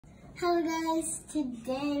Hello guys,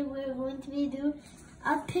 today we're going to be doing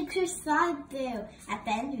a picture slideshow. At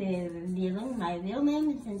the end we're revealing my real name,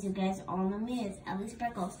 and since you guys all know me as Ellie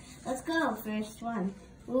Sparkles. Let's go, first one.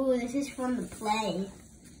 Ooh, this is from the Play.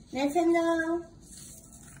 Nintendo.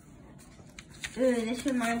 Ooh, this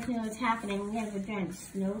reminds me of what's happening. We have a giant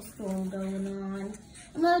snowstorm going on.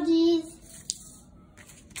 Emojis.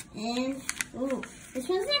 And, ooh, this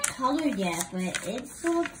one's not colored yet, but it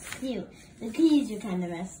still looks cute. The keys are kind of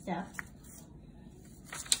messed up.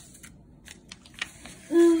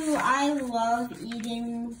 Ooh, I love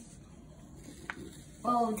eating,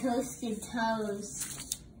 toasted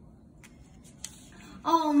toast.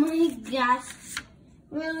 Oh my gosh.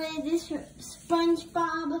 Really, this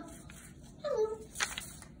SpongeBob. Hello.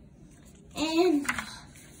 And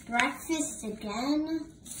breakfast again.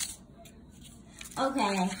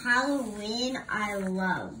 Okay, Halloween I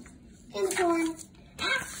love. Unicorn.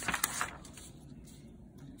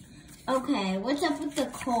 Okay, what's up with the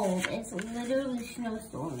cold? It's literally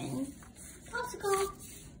snowstorming. Popsicle.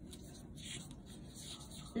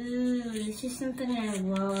 Ooh, this is something I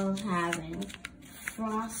love having.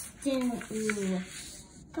 Frosting, ooh.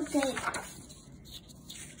 Cupcake.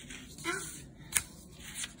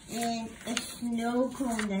 And a snow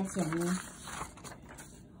cone that's yummy.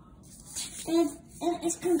 And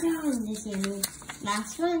it's concerned this year.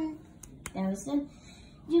 Last one. That was it.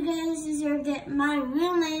 You guys deserve it. My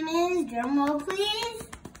real name is, drumroll please,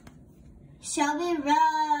 Shelby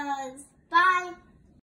Rose. Bye.